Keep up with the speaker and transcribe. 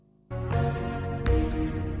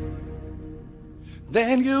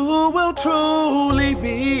then you will truly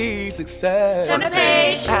be success. Turn the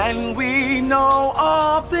page. And we know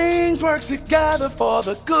all things work together for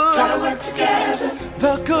the good. Gotta work together.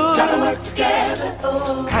 The good. Gotta work together.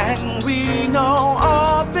 Oh. And we know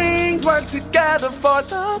all things work together for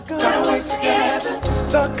the good. Gotta work together.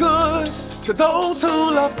 The good. To those who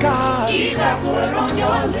love God. Keep God's word on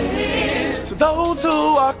your lips. To those who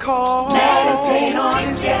are called. Meditate on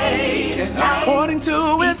it day and night. According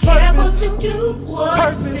to His Careful purpose. to do what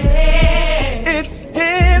Purpose. He says. It's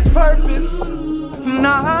His purpose,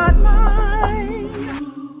 not mine.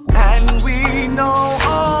 And we know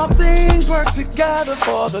all things work together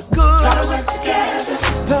for the good. Gotta work together.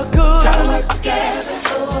 The good. Gotta work together.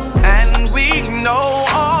 Oh. And we know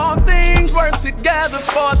all things work together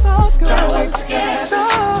for the good. Gotta work together.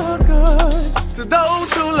 The good. To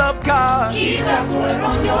those who love God. Keep God's word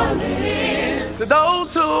on your lips. To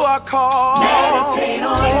those who are called. Meditate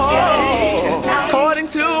on it day and night. According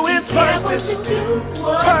to His Careful purpose. to do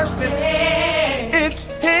what Purpose. He says.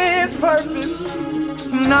 It's His purpose,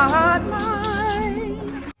 not mine.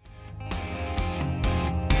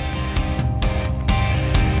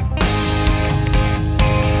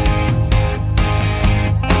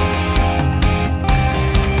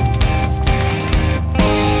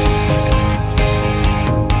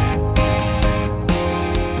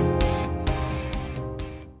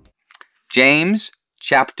 James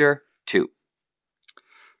chapter 2.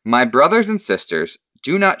 My brothers and sisters,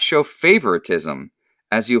 do not show favoritism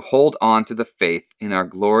as you hold on to the faith in our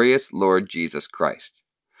glorious Lord Jesus Christ.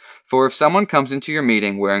 For if someone comes into your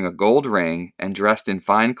meeting wearing a gold ring and dressed in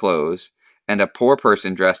fine clothes, and a poor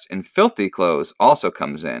person dressed in filthy clothes also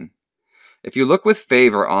comes in, if you look with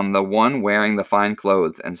favor on the one wearing the fine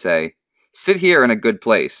clothes and say, "Sit here in a good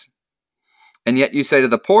place," and yet you say to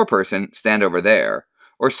the poor person, "Stand over there,"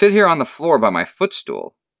 or "Sit here on the floor by my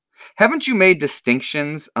footstool," haven't you made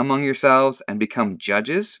distinctions among yourselves and become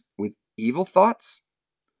judges with evil thoughts?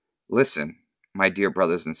 Listen, my dear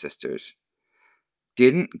brothers and sisters.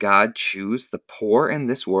 Didn't God choose the poor in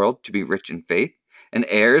this world to be rich in faith and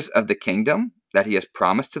heirs of the kingdom that He has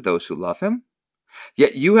promised to those who love Him?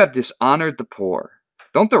 Yet you have dishonored the poor.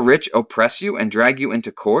 Don't the rich oppress you and drag you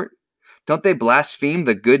into court? Don't they blaspheme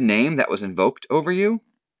the good name that was invoked over you?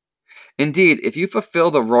 Indeed, if you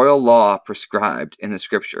fulfill the royal law prescribed in the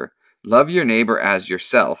Scripture, love your neighbor as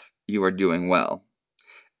yourself, you are doing well.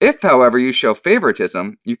 If, however, you show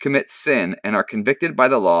favoritism, you commit sin and are convicted by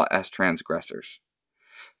the law as transgressors.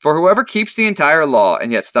 For whoever keeps the entire law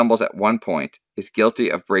and yet stumbles at one point is guilty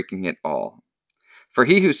of breaking it all. For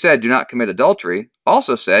He who said, "Do not commit adultery,"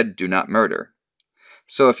 also said, "Do not murder."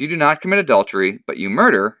 So if you do not commit adultery, but you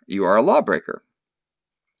murder, you are a lawbreaker.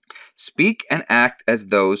 Speak and act as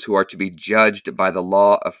those who are to be judged by the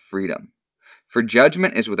law of freedom. For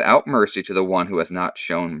judgment is without mercy to the one who has not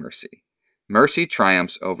shown mercy. Mercy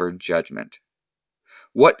triumphs over judgment.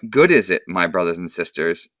 What good is it, my brothers and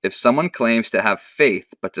sisters, if someone claims to have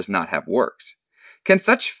faith but does not have works? Can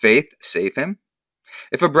such faith save him?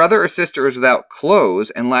 If a brother or sister is without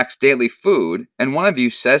clothes and lacks daily food, and one of you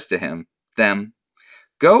says to them,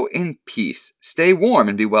 "Go in peace, stay warm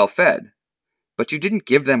and be well fed," but you didn't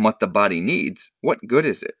give them what the body needs, what good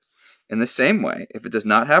is it? In the same way, if it does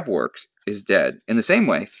not have works, is dead. In the same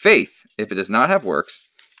way, faith, if it does not have works,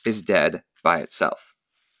 is dead by itself.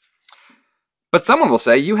 But someone will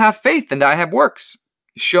say, "You have faith and I have works.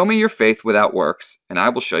 Show me your faith without works, and I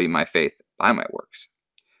will show you my faith by my works.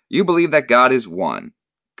 You believe that God is one.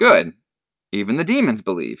 Good. Even the demons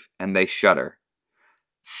believe, and they shudder.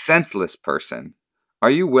 Senseless person, are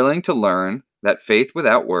you willing to learn that faith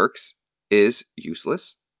without works is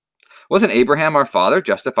useless? Wasn't Abraham our father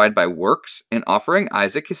justified by works in offering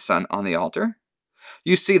Isaac his son on the altar?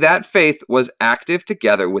 You see, that faith was active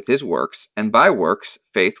together with his works, and by works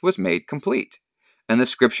faith was made complete. And the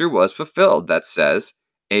scripture was fulfilled that says,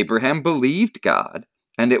 Abraham believed God,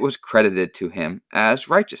 and it was credited to him as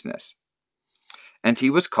righteousness. And he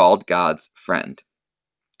was called God's friend.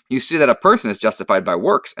 You see that a person is justified by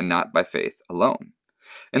works and not by faith alone.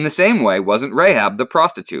 In the same way, wasn't Rahab the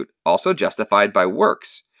prostitute also justified by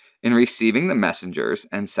works in receiving the messengers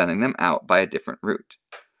and sending them out by a different route?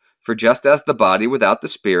 For just as the body without the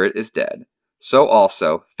spirit is dead, so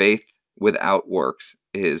also faith without works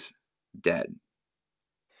is dead.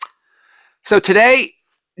 So today,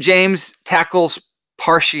 James tackles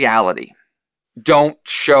partiality. Don't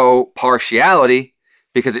show partiality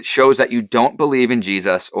because it shows that you don't believe in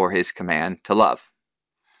Jesus or his command to love.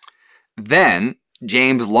 Then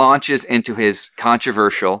James launches into his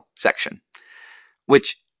controversial section,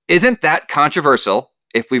 which isn't that controversial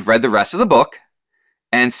if we've read the rest of the book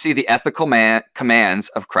and see the ethical commands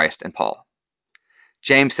of Christ and Paul.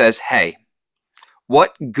 James says, hey,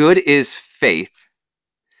 what good is faith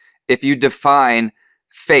if you define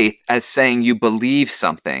faith as saying you believe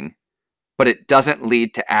something, but it doesn't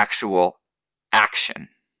lead to actual action?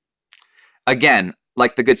 Again,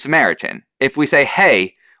 like the Good Samaritan, if we say,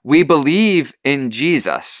 hey, we believe in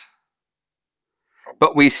Jesus,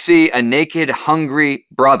 but we see a naked, hungry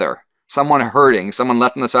brother, someone hurting, someone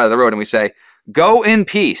left on the side of the road, and we say, go in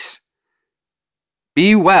peace,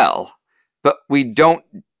 be well, but we don't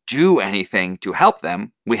do anything to help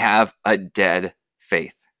them, we have a dead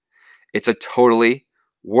faith. It's a totally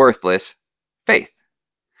worthless faith.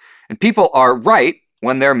 And people are right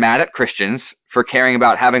when they're mad at Christians for caring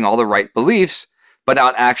about having all the right beliefs, but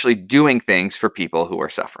not actually doing things for people who are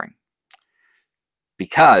suffering.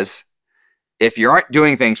 Because if you aren't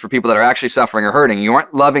doing things for people that are actually suffering or hurting, you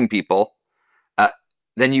aren't loving people,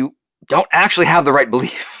 then you don't actually have the right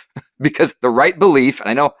belief. Because the right belief, and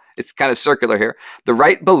I know it's kind of circular here, the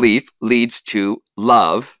right belief leads to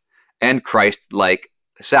love and Christ-like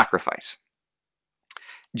sacrifice.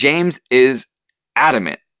 James is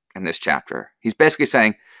adamant in this chapter. He's basically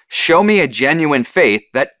saying, show me a genuine faith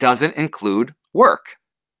that doesn't include work.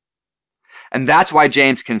 And that's why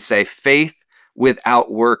James can say faith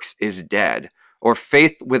without works is dead, or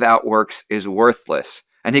faith without works is worthless.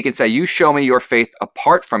 And he can say, you show me your faith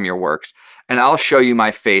apart from your works, and I'll show you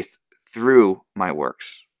my faith through my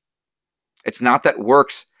works. It's not that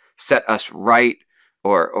works set us right,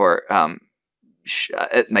 or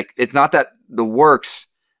it's not that the works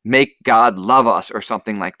make God love us or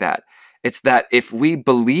something like that. It's that if we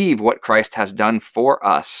believe what Christ has done for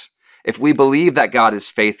us, if we believe that God is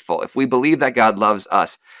faithful, if we believe that God loves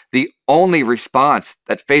us, the only response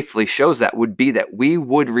that faithfully shows that would be that we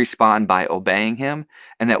would respond by obeying him,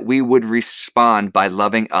 and that we would respond by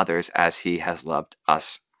loving others as he has loved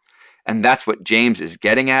us. And that's what James is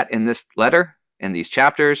getting at in this letter, in these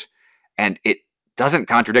chapters, and it doesn't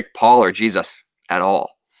contradict Paul or Jesus at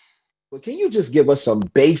all. Well, can you just give us some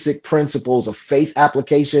basic principles of faith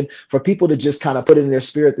application for people to just kind of put in their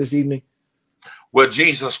spirit this evening? Well,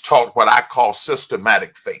 Jesus taught what I call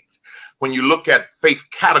systematic faith. When you look at faith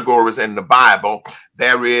categories in the Bible,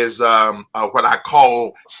 there is what I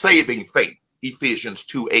call saving faith. Ephesians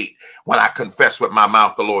 2:8, when I confess with my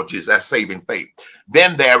mouth the Lord Jesus, that's saving faith.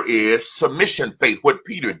 Then there is submission faith, what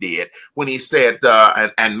Peter did when he said,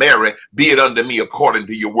 and Mary, be it unto me according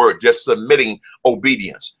to your word, just submitting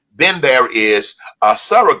obedience. Then there is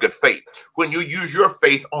surrogate faith, when you use your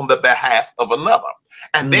faith on the behalf of another.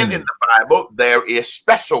 And then in the Bible, there is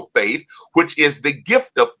special faith, which is the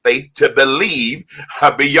gift of faith to believe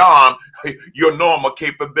beyond your normal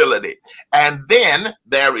capability. And then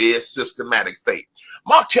there is systematic faith.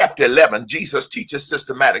 Mark chapter 11, Jesus teaches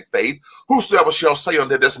systematic faith. Whosoever shall say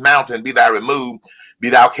unto this mountain, be thou removed, be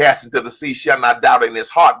thou cast into the sea, shall not doubt in his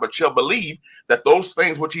heart, but shall believe that those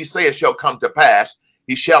things which he saith shall come to pass.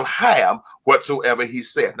 He shall have whatsoever he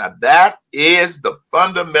said. Now that is the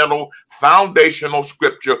fundamental foundational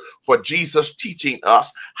scripture for Jesus teaching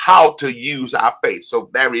us how to use our faith. So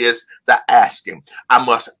there is the asking. I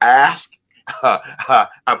must ask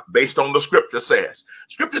based on the scripture says.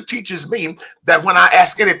 Scripture teaches me that when I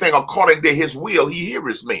ask anything according to his will, he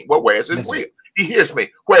hears me. Well, where's his will? He hears me.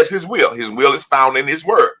 Where's his will? His will is found in his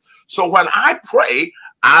word. So when I pray,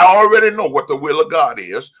 I already know what the will of God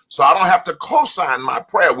is, so I don't have to co-sign my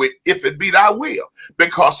prayer with if it be thy will,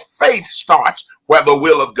 because faith starts where the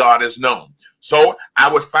will of God is known. So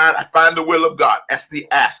I find the will of God. That's the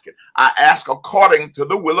asking. I ask according to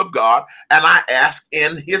the will of God, and I ask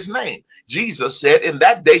in his name. Jesus said, in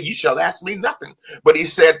that day you shall ask me nothing. But he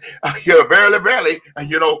said, verily, verily,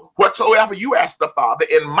 whatsoever you ask the Father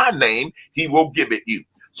in my name, he will give it you.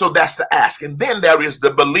 So that's the ask. And then there is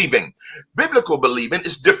the believing. Biblical believing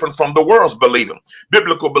is different from the world's believing.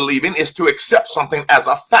 Biblical believing is to accept something as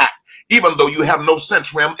a fact, even though you have no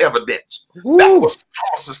sense realm evidence. Ooh. That was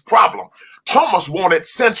Thomas's problem. Thomas wanted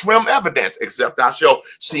sense realm evidence, except I shall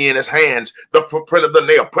see in his hands the print of the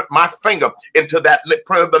nail, put my finger into that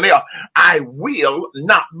print of the nail. I will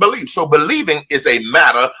not believe. So believing is a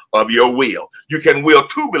matter of your will. You can will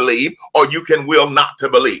to believe, or you can will not to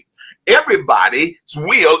believe. Everybody's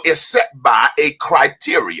will is set by a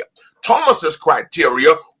criteria. Thomas's criteria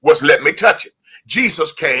was let me touch it.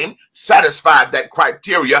 Jesus came, satisfied that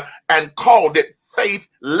criteria, and called it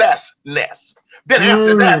faithlessness. Then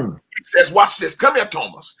after that, he says, watch this. Come here,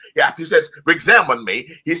 Thomas. Yeah, he says, examine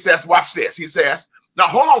me. He says, watch this. He says, now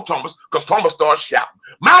hold on, Thomas, because Thomas starts shouting,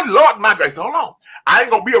 my Lord, my grace. Hold on. I ain't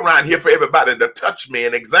going to be around here for everybody to touch me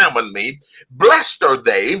and examine me. Blessed are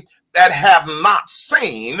they that have not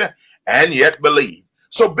seen and yet believe.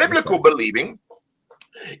 So biblical believing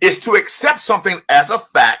is to accept something as a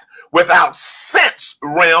fact without sense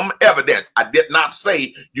realm evidence. I did not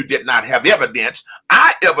say you did not have evidence.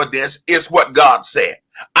 Our evidence is what God said.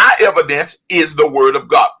 Our evidence is the word of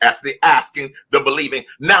God. That's the asking, the believing.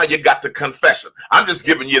 Now you got the confession. I'm just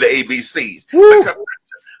giving you the ABCs. The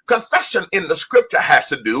confession in the scripture has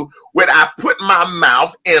to do with I put my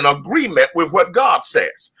mouth in agreement with what God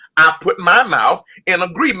says. I put my mouth in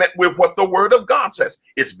agreement with what the word of God says.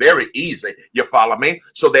 It's very easy. You follow me?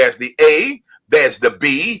 So there's the A, there's the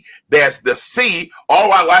B, there's the C. Oh,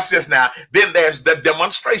 I watch this now. Then there's the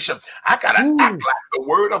demonstration. I gotta act like the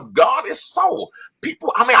word of God is so.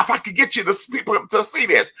 People, I mean, if I could get you to people to see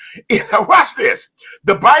this, watch this.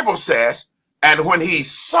 The Bible says, and when he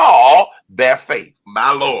saw their faith,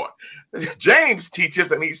 my Lord, James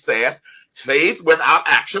teaches and he says, faith without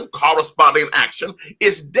action, corresponding action,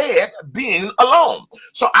 is dead being alone.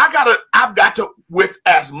 So I've got to, with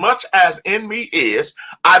as much as in me is,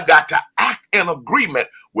 I've got to act in agreement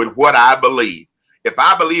with what I believe. If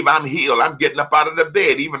I believe I'm healed, I'm getting up out of the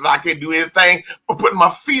bed, even if I can't do anything but putting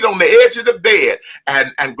my feet on the edge of the bed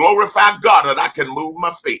and glorify God that I can move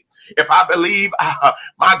my feet. If I believe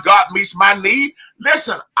my God meets my need,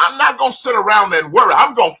 listen, I'm not going to sit around and worry.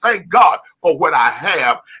 I'm going to thank God for what I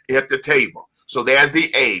have at the table. So there's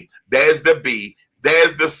the A, there's the B,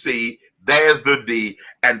 there's the C, there's the D,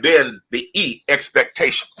 and then the E,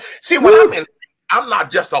 expectation. See, when I'm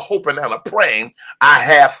not just a hoping and a praying. I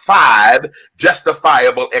have 5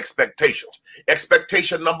 justifiable expectations.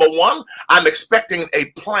 Expectation number 1, I'm expecting a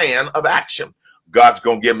plan of action. God's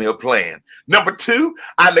going to give me a plan. Number 2,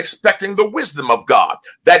 I'm expecting the wisdom of God.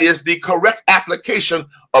 That is the correct application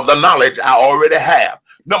of the knowledge I already have.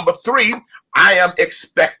 Number 3, I am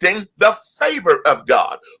expecting the favor of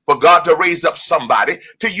God, for God to raise up somebody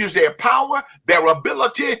to use their power, their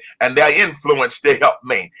ability, and their influence to help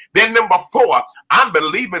me. Then number 4, I'm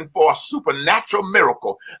believing for a supernatural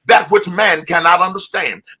miracle, that which man cannot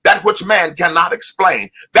understand, that which man cannot explain,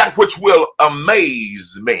 that which will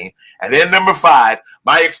amaze me. And then number 5,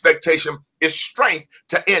 my expectation is strength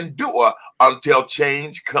to endure until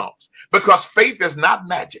change comes, because faith is not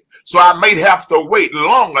magic. So I may have to wait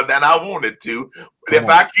longer than I wanted to, but if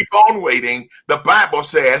I keep on waiting, the Bible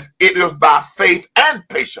says it is by faith and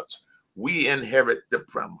patience we inherit the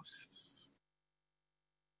promises.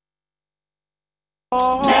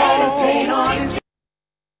 Meditate on it.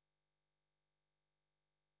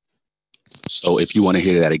 So if you want to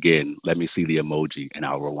hear that again, let me see the emoji and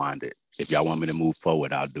I'll rewind it. If y'all want me to move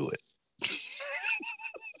forward, I'll do it.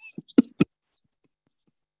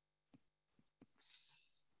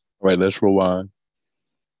 All right, let's rewind.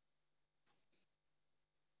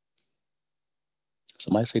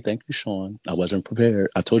 Somebody say, thank you, Sean. I wasn't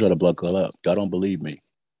prepared. I told y'all to buckle up. Y'all don't believe me.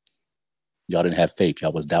 Y'all didn't have faith.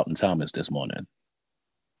 Y'all was doubting Thomas this morning.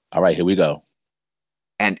 All right, here we go.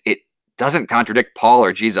 And it doesn't contradict Paul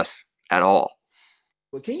or Jesus at all.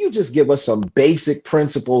 But can you just give us some basic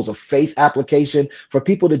principles of faith application for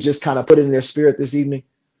people to just kind of put in their spirit this evening?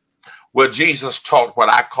 Well, Jesus taught what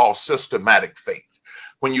I call systematic faith.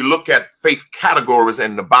 When you look at faith categories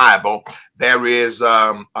in the Bible, there is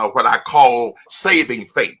what I call saving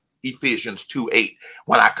faith. Ephesians 2:8.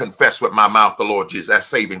 When I confess with my mouth the Lord Jesus, that's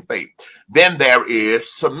saving faith. Then there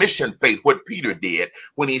is submission faith, what Peter did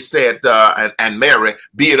when he said, and Mary,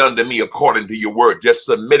 be it unto me according to your word, just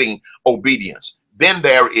submitting obedience. Then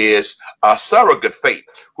there is surrogate faith,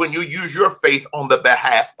 when you use your faith on the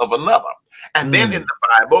behalf of another. And then in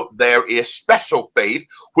the Bible, there is special faith,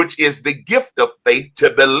 which is the gift of faith to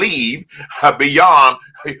believe beyond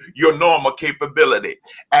your normal capability.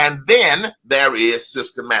 And then there is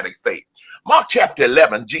systematic faith. Mark chapter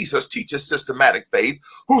 11, Jesus teaches systematic faith.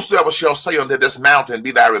 Whosoever shall say unto this mountain,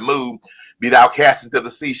 be thou removed, be thou cast into the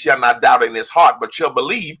sea, shall not doubt in his heart, but shall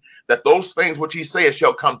believe that those things which he saith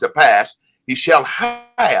shall come to pass. He shall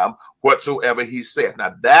have whatsoever he said.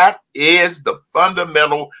 Now that is the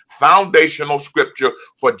fundamental foundational scripture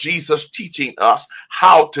for Jesus teaching us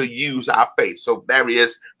how to use our faith. So there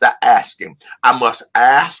is the asking. I must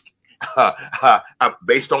ask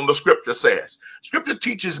based on the scripture says. Scripture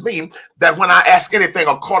teaches me that when I ask anything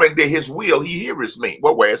according to his will, he hears me.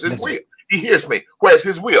 Well, where's his will? He hears me. Where's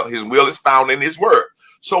his will? His will is found in his word.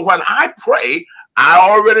 So when I pray, I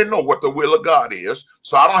already know what the will of God is,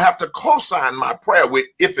 so I don't have to co-sign my prayer with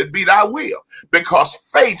if it be thy will, because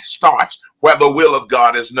faith starts where the will of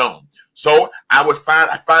God is known. So I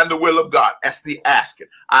find the will of God. That's the asking.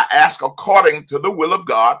 I ask according to the will of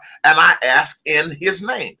God, and I ask in his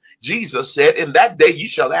name. Jesus said, in that day you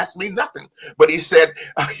shall ask me nothing. But he said,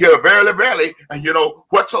 verily, verily,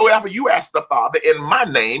 whatsoever you ask the Father in my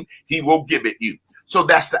name, he will give it you. So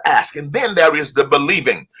that's the ask. And then there is the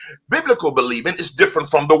believing. Biblical believing is different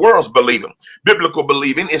from the world's believing. Biblical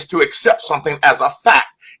believing is to accept something as a fact,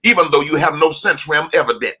 even though you have no sense realm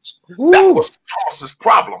evidence. Ooh. That was Thomas's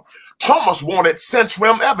problem. Thomas wanted sense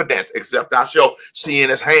realm evidence, except I shall see in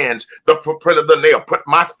his hands the print of the nail, put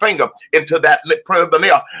my finger into that print of the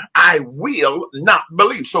nail. I will not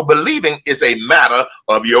believe. So believing is a matter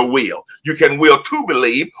of your will. You can will to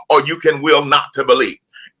believe, or you can will not to believe.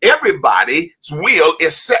 Everybody's will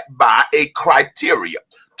is set by a criteria.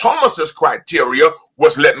 Thomas's criteria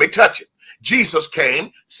was, let me touch it. Jesus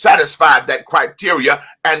came, satisfied that criteria,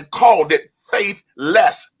 and called it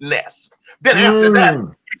faithlessness. Then after that,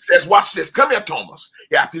 he says, watch this. Come here, Thomas.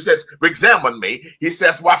 Yeah, he says, examine me. He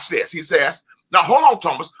says, watch this. He says, now hold on,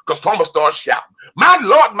 Thomas, because Thomas starts shouting, my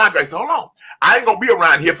Lord, my grace. Hold on. I ain't going to be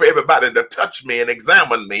around here for everybody to touch me and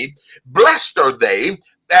examine me. Blessed are they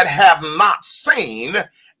that have not seen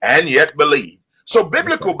and yet believe. So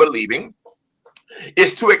biblical believing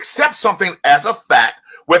is to accept something as a fact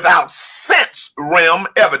without sense realm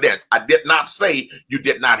evidence. I did not say you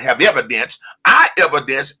did not have evidence. Our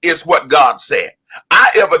evidence is what God said. Our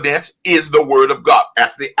evidence is the word of God.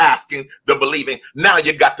 That's the asking, the believing. Now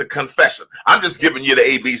you got the confession. I'm just giving you the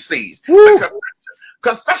ABCs. The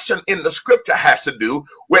confession in the scripture has to do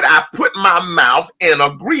with I put my mouth in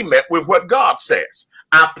agreement with what God says.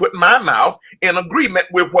 I put my mouth in agreement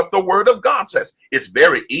with what the word of God says. It's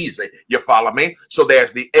very easy. You follow me? So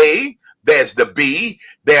there's the A, there's the B,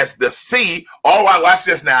 there's the C. Oh, I watch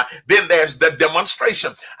this now. Then there's the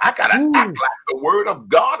demonstration. I got to act like the word of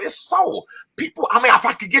God is so. People, I mean, if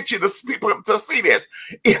I could get you to people to see this,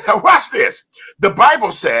 watch this. The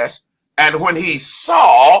Bible says, and when he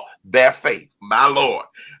saw their faith, my Lord,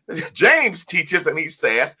 James teaches and he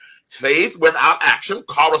says, faith without action,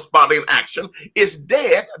 corresponding action, is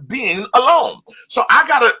dead being alone. So I've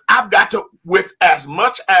got to, with as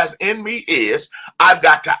much as in me is, I've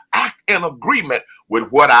got to act in agreement with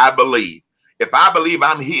what I believe. If I believe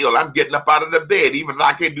I'm healed, I'm getting up out of the bed, even if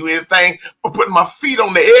I can't do anything but putting my feet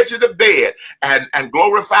on the edge of the bed and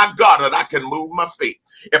glorify God that I can move my feet.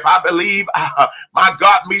 If I believe my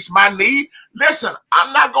God meets my need, listen,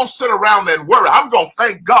 I'm not going to sit around and worry. I'm going to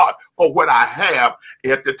thank God for what I have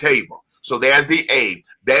at the table. So there's the A,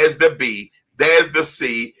 there's the B, there's the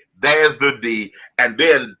C, there's the D, and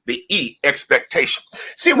then the E, expectation.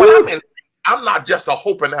 See, when I'm not just a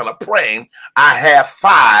hoping and a praying. I have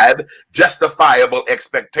 5 justifiable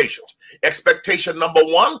expectations. Expectation number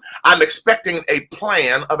 1, I'm expecting a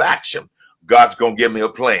plan of action. God's going to give me a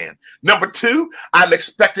plan. Number 2, I'm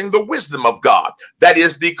expecting the wisdom of God. That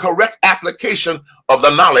is the correct application of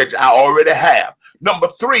the knowledge I already have. Number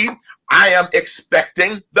 3, I am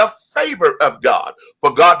expecting the favor of God,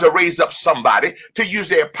 for God to raise up somebody to use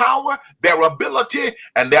their power, their ability,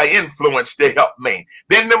 and their influence to help me.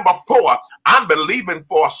 Then number 4, I'm believing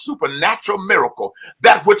for a supernatural miracle,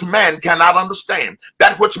 that which man cannot understand,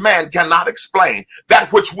 that which man cannot explain,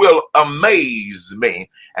 that which will amaze me.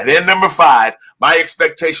 And then number 5, my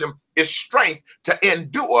expectation is strength to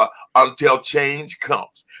endure until change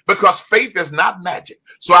comes, because faith is not magic.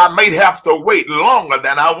 So I may have to wait longer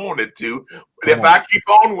than I wanted to, but if I keep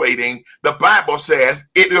on waiting, the Bible says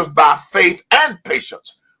it is by faith and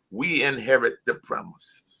patience we inherit the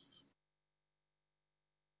promises.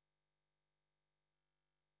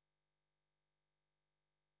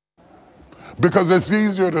 Because it's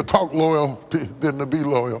easier to talk loyalty than to be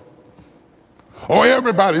loyal. Oh,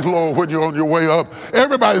 everybody's loyal when you're on your way up.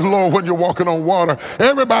 Everybody's loyal when you're walking on water.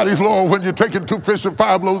 Everybody's loyal when you're taking 2 fish and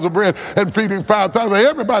 5 loaves of bread and feeding 5,000.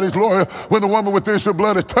 Everybody's loyal when the woman with the issue of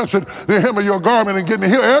blood is touching the hem of your garment and getting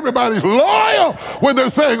healed. Everybody's loyal when they're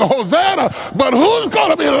saying Hosanna. But who's going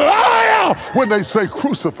to be loyal when they say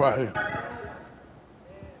crucify him?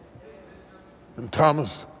 And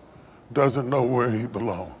Thomas doesn't know where he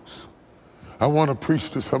belongs. I want to preach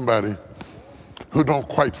to somebody who don't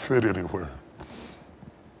quite fit anywhere.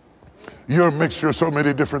 You're a mixture of so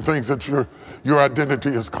many different things that your identity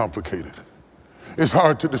is complicated. It's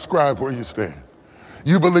hard to describe where you stand.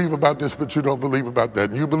 You believe about this, but you don't believe about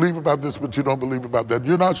that. And you believe about this, but you don't believe about that.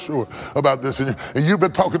 You're not sure about this. And you've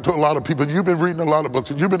been talking to a lot of people, and you've been reading a lot of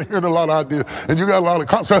books, and you've been hearing a lot of ideas, and you got a lot of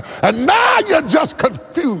concepts. And now you're just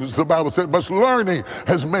confused. The Bible said much learning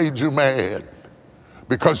has made you mad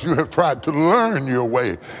because you have tried to learn your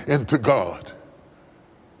way into God.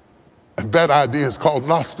 And that idea is called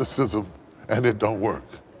Gnosticism, and it don't work.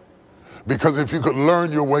 Because if you could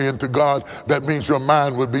learn your way into God, that means your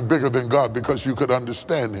mind would be bigger than God because you could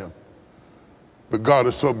understand him. But God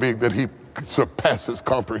is so big that he surpasses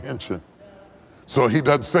comprehension. So he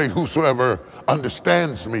doesn't say, whosoever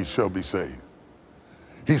understands me shall be saved.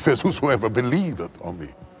 He says, whosoever believeth on me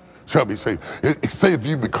shall be saved. It says if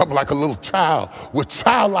you become like a little child with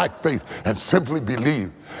childlike faith and simply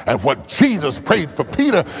believe. And what Jesus prayed for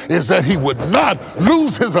Peter is that he would not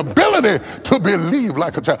lose his ability to believe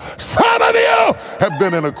like a child. Some of you have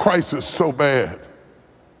been in a crisis so bad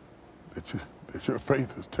that your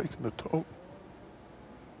faith has taken a toll.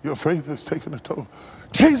 Your faith has taken a toll.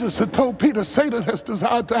 Jesus had told Peter, Satan has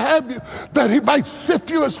desired to have you, that he might sift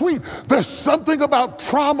you as wheat. There's something about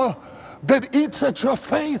trauma that eats at your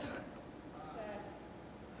faith.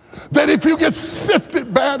 That if you get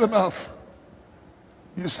sifted bad enough,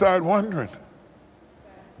 you start wondering,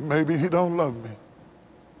 maybe he don't love me.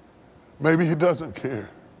 Maybe he doesn't care.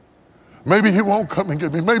 Maybe he won't come and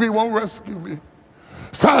get me. Maybe he won't rescue me.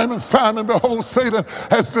 Simon, Simon, behold, Satan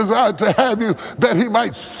has desired to have you that he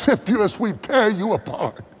might sift you as we tear you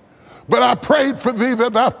apart. But I prayed for thee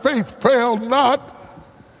that thy faith fail not.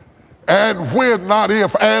 And when, not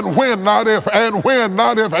if, and when, not if, and when,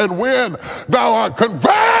 not if, and when thou art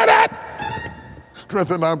converted,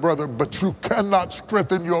 strengthen thy brother. But you cannot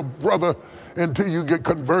strengthen your brother until you get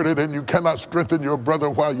converted, and you cannot strengthen your brother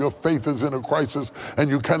while your faith is in a crisis, and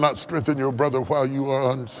you cannot strengthen your brother while you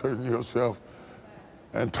are uncertain yourself.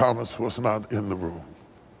 And Thomas was not in the room.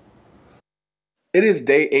 It is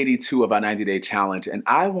day 82 of our 90-day challenge, and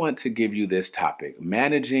I want to give you this topic,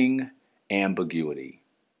 managing ambiguity.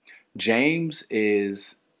 James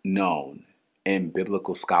is known in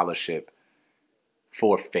biblical scholarship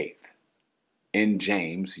for faith. In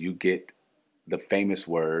James, you get the famous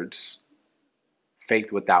words,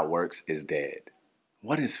 faith without works is dead.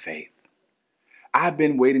 What is faith? I've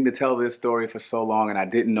been waiting to tell this story for so long, and I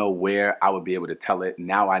didn't know where I would be able to tell it.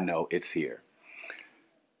 Now I know it's here.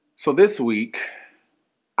 So this week,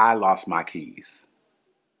 I lost my keys.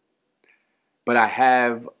 But I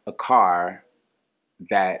have a car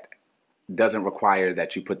that doesn't require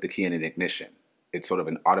that you put the key in an ignition. It's sort of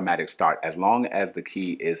an automatic start. As long as the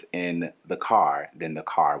key is in the car, then the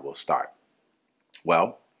car will start.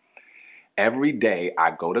 Well, every day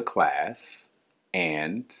I go to class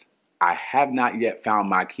and I have not yet found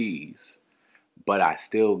my keys, but I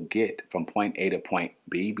still get from point A to point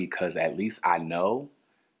B because at least I know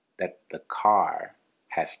that the car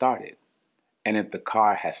has started. And if the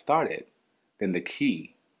car has started, then the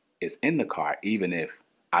key is in the car, even if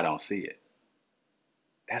I don't see it.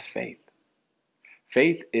 That's faith.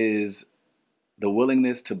 Faith is the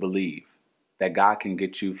willingness to believe that God can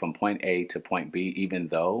get you from point A to point B, even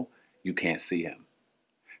though you can't see him.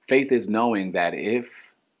 Faith is knowing that if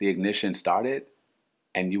the ignition started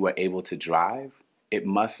and you were able to drive, it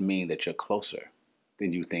must mean that you're closer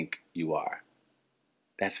than you think you are.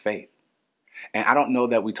 That's faith. And I don't know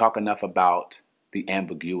that we talk enough about the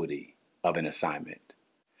ambiguity of an assignment.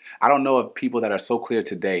 I don't know if people that are so clear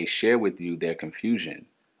today share with you their confusion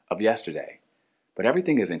of yesterday, but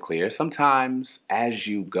everything isn't clear. Sometimes as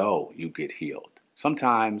you go, you get healed.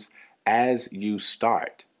 Sometimes as you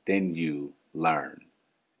start, then you learn.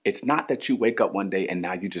 It's not that you wake up one day and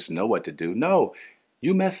now you just know what to do. No,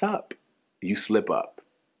 you mess up. You slip up.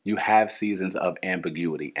 You have seasons of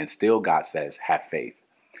ambiguity, and still God says, have faith.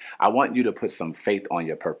 I want you to put some faith on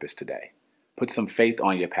your purpose today. Put some faith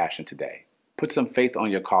on your passion today. Put some faith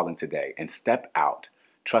on your calling today and step out,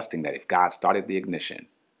 trusting that if God started the ignition,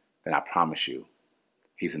 then I promise you,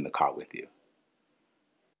 he's in the car with you.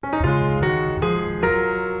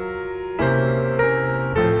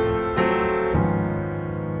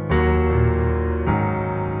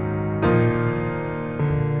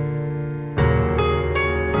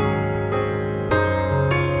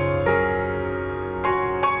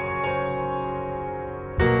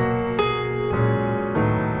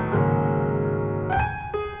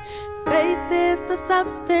 Faith is the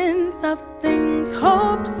substance of things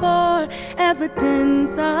hoped for,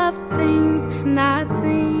 evidence of things not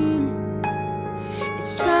seen.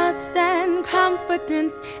 It's trust and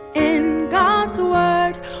confidence in God's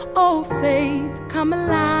word. Oh, faith, come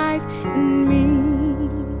alive in me.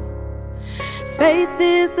 Faith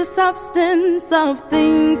is the substance of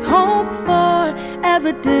things hoped for,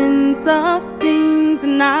 evidence of things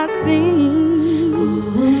not seen.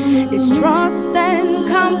 It's trust and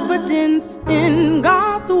confidence in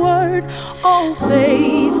God's word. Oh,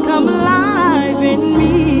 faith, come alive in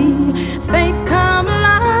me. Faith, come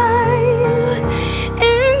alive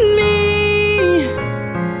in me.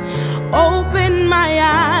 Open my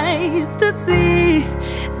eyes to see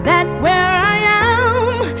that where I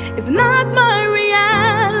am is not my reality.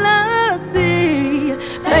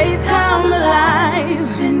 Faith, come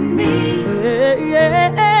alive in me.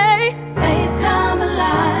 Faith, come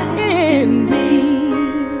alive in me.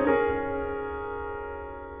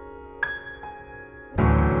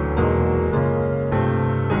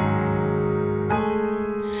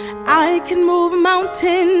 I can move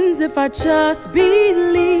mountains if I just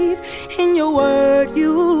believe in your word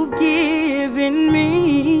you've given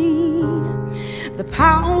me. The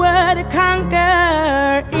power to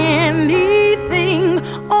conquer anything.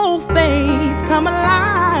 Oh, faith, come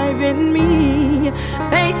alive in me.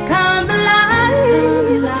 Faith, come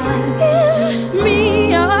alive in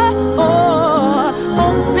me. Oh,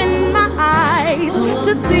 open my eyes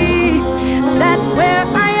to see that where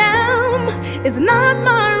I am is not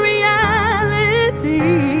my reality.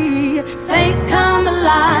 Faith, come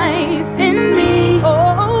alive in me.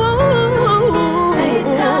 Oh, faith,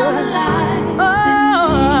 come alive.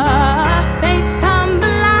 Oh, faith, come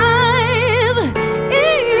alive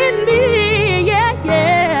in me. Yeah,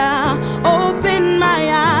 yeah. Open my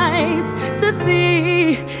eyes to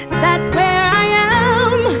see that where I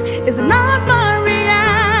am is not my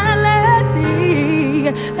reality.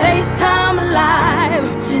 Faith, come alive.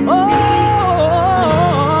 Oh,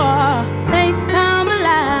 faith, come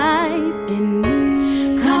alive in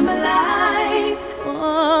me. Come alive.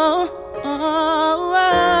 Oh, oh,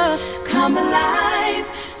 oh. Come alive.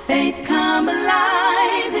 Faith, come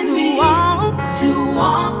alive in me. Walk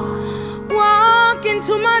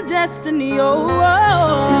into my destiny. Oh, oh.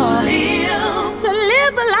 To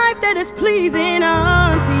live a life that is pleasing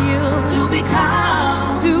unto you.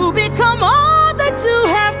 To become all that you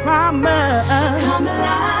have promised.